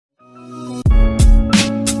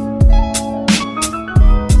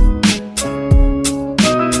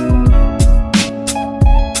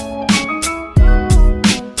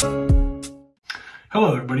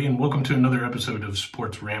welcome to another episode of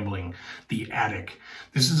Sportz Rambling, the Attic.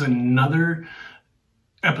 This is another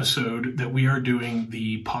episode that we are doing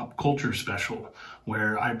the pop culture special,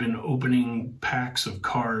 where I've been opening packs of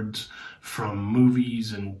cards from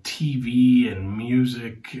movies and TV and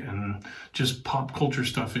music and just pop culture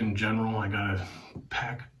stuff in general. I got a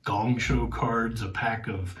pack of Gong Show cards, a pack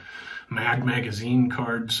of Mad Magazine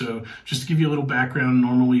cards. So just to give you a little background,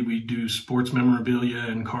 normally we do sports memorabilia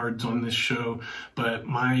and cards on this show, but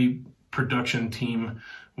my production team,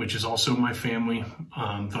 which is also my family,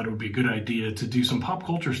 thought it would be a good idea to do some pop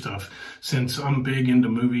culture stuff, since I'm big into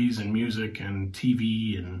movies and music and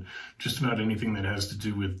TV and just about anything that has to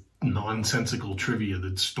do with nonsensical trivia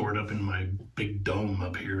that's stored up in my big dome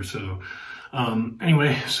up here. So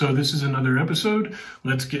anyway, so this is another episode.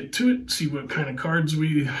 Let's get to it, see what kind of cards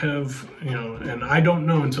we have, and I don't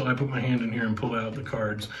know until I put my hand in here and pull out the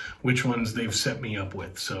cards which ones they've set me up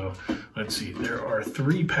with. So let's see, there are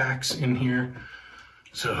 3 packs in here.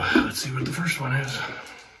 So let's see what the first one is.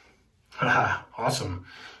 Haha, awesome.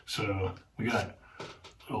 So we got,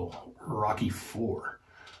 Rocky 4.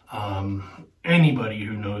 Anybody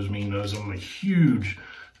who knows me knows I'm a huge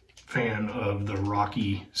fan of the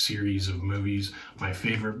Rocky series of movies. My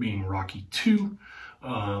favorite being Rocky 2.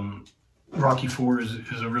 Rocky 4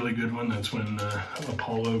 is a really good one. That's when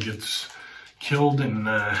Apollo gets killed and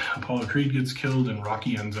Apollo Creed gets killed, and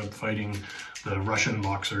Rocky ends up fighting the Russian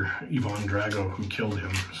boxer Ivan Drago, who killed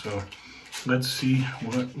him. So let's see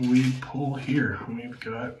what we pull here. We've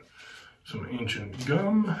got some ancient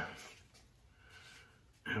gum,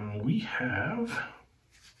 and we have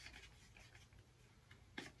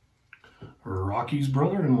Rocky's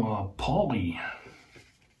brother-in-law, Paulie.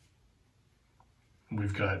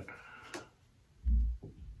 We've got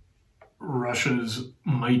Russia's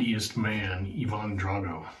mightiest man, Ivan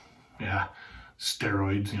Drago. Yeah,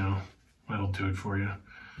 steroids, that'll do it for you.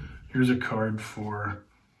 Here's a card for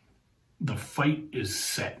the fight is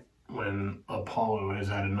set, when Apollo has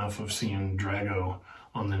had enough of seeing Drago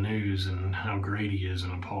on the news and how great he is,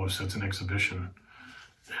 and Apollo sets an exhibition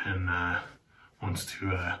and wants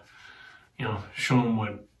to show him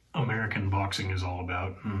what American boxing is all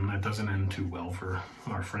about, and that doesn't end too well for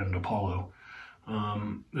our friend Apollo.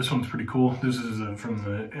 This one's pretty cool. This is from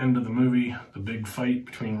the end of the movie, the big fight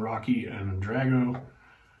between Rocky and Drago,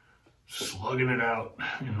 slugging it out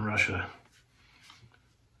in Russia.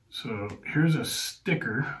 So here's a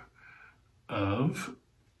sticker of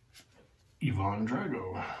Ivan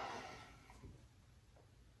Drago.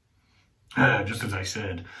 Just as I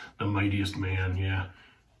said, the mightiest man, yeah.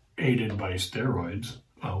 Aided by steroids.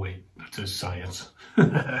 Oh wait, that says science.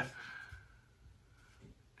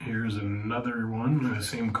 Here's another one, the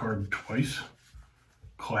same card twice.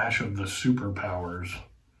 Clash of the Superpowers.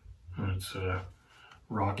 It's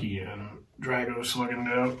Rocky and Drago slugging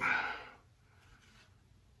it out.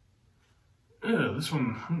 Yeah, this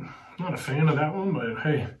one, not a fan of that one, but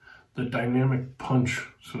hey, the dynamic punch.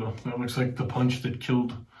 So that looks like the punch that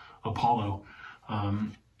killed Apollo.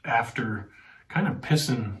 After kind of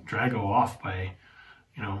pissing Drago off by,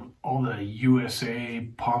 all the USA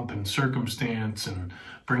pomp and circumstance, and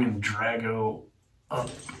bringing Drago up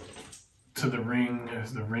to the ring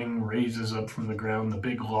as the ring raises up from the ground, the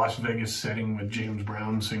big Las Vegas setting with James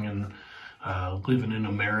Brown singing Living in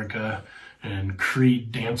America, and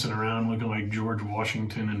Creed dancing around looking like George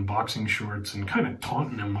Washington in boxing shorts and kind of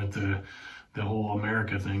taunting him with the whole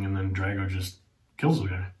America thing, and then Drago just kills the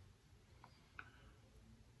guy.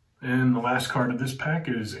 And the last card of this pack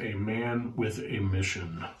is a man with a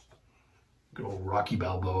mission. Go Rocky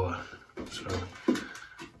Balboa. So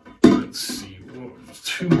let's see,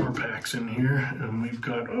 2 more packs in here, and we've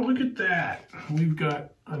got, oh, look at that. We've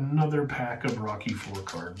got another pack of Rocky 4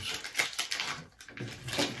 cards.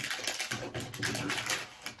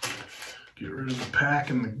 Get rid of the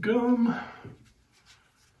pack and the gum.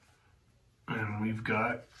 And we've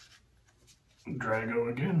got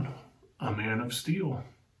Drago again, a man of steel.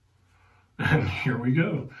 And here we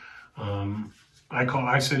go.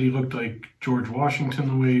 I said he looked like George Washington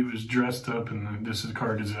the way he was dressed up, and this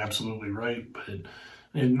card is absolutely right, but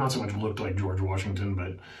it not so much looked like George Washington,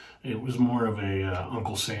 but it was more of a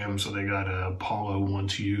Uncle Sam, so they got Apollo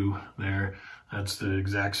Wants You there. That's the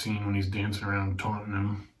exact scene when he's dancing around taunting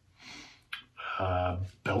him.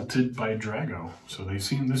 Belted by Drago. So they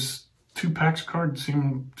seem, this 2 packs cards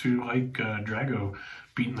seem to like Drago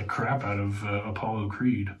beating the crap out of Apollo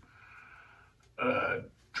Creed.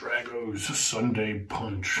 Drago's Sunday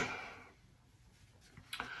Punch.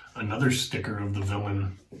 Another sticker of the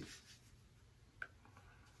villain.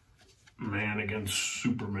 Man against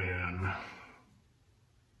Superman.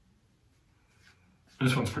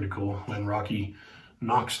 This one's pretty cool. When Rocky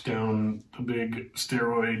knocks down the big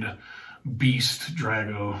steroid beast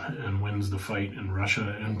Drago and wins the fight in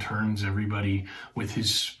Russia and turns everybody with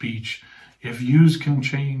his speech. If yous can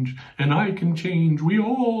change, and I can change, we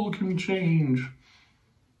all can change.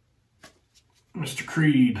 Mr.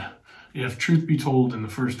 Creed, if truth be told, in the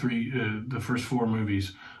first four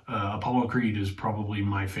movies, Apollo Creed is probably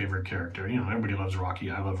my favorite character. You know, everybody loves Rocky.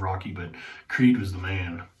 I love Rocky, but Creed was the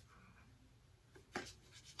man.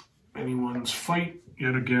 Anyone's fight,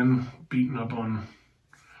 yet again, beating up on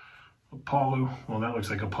Apollo. Well, that looks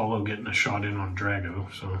like Apollo getting a shot in on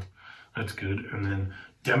Drago, so that's good. And then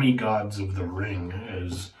Demigods of the Ring,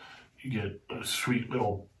 as you get a sweet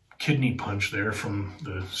little kidney punch there from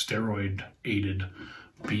the steroid-aided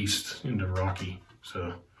beast into Rocky.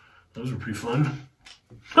 So those were pretty fun.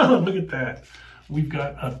 Look at that. We've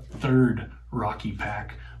got a third Rocky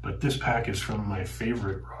pack, but this pack is from my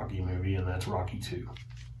favorite Rocky movie, and that's Rocky 2.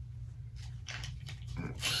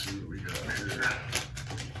 Let's see what we got here.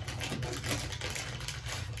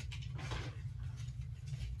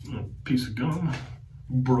 A piece of gum,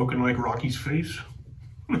 broken like Rocky's face.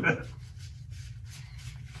 All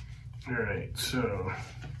right, so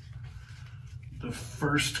the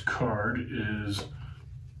first card is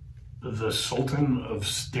the Sultan of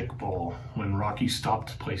Stickball, when Rocky stopped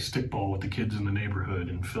to play stickball with the kids in the neighborhood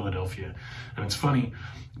in Philadelphia. And it's funny,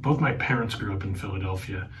 both my parents grew up in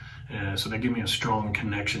Philadelphia, so that gave me a strong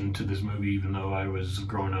connection to this movie, even though I was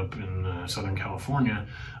growing up in Southern California.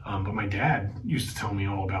 But my dad used to tell me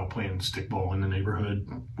all about playing stickball in the neighborhood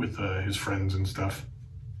with his friends and stuff.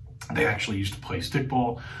 They actually used to play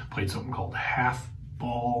stickball, played something called half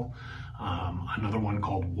ball, another one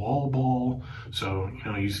called wall ball. So, you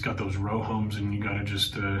know, you just got those row homes and you got to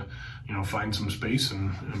just, you know, find some space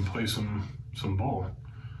and play some ball.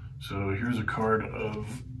 So here's a card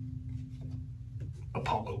of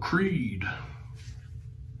Apollo Creed.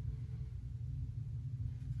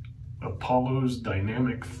 Apollo's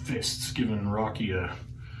dynamic fists giving Rocky a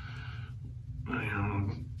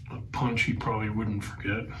punch he probably wouldn't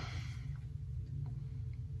forget.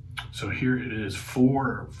 So here it is,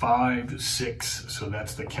 4, 5, 6. So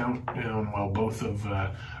that's the countdown while both of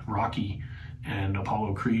Rocky and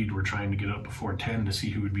Apollo Creed were trying to get up before 10 to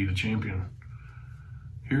see who would be the champion.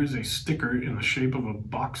 Here's a sticker in the shape of a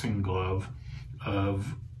boxing glove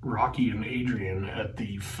of Rocky and Adrian at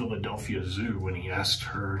the Philadelphia Zoo when he asked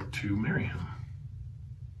her to marry him.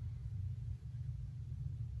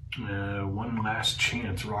 One last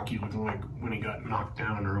chance, Rocky looking like when he got knocked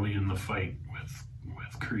down early in the fight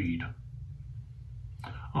with Creed.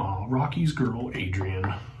 Oh, Rocky's girl,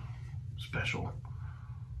 Adrian. Special.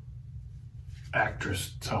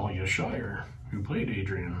 Actress Talia Shire, who played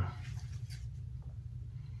Adrian.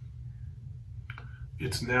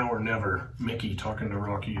 It's now or never. Mickey talking to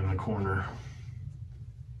Rocky in the corner.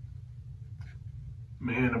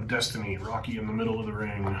 Man of Destiny, Rocky in the middle of the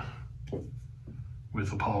ring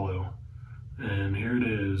with Apollo. And here it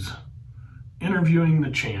is, interviewing the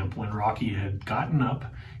champ when Rocky had gotten up.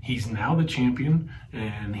 He's now the champion,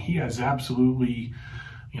 and he has absolutely,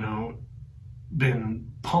 you know,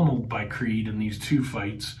 been pummeled by Creed in these 2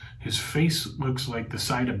 fights. His face looks like the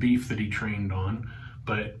side of beef that he trained on,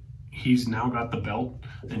 but he's now got the belt,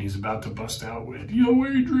 and he's about to bust out with, "Yo,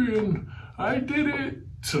 Adrian, I did it."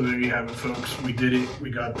 So there you have it, folks. We did it.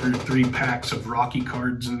 We got through 3 packs of Rocky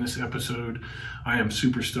cards in this episode. I am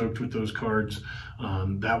super stoked with those cards.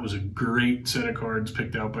 That was a great set of cards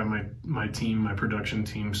picked out by my team, my production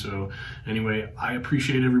team. So anyway, I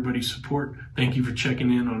appreciate everybody's support. Thank you for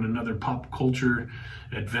checking in on another pop culture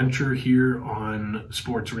adventure here on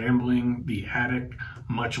Sportz Rambling, The Attic.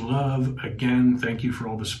 Much love. Again, thank you for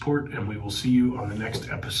all the support, and we will see you on the next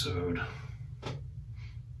episode.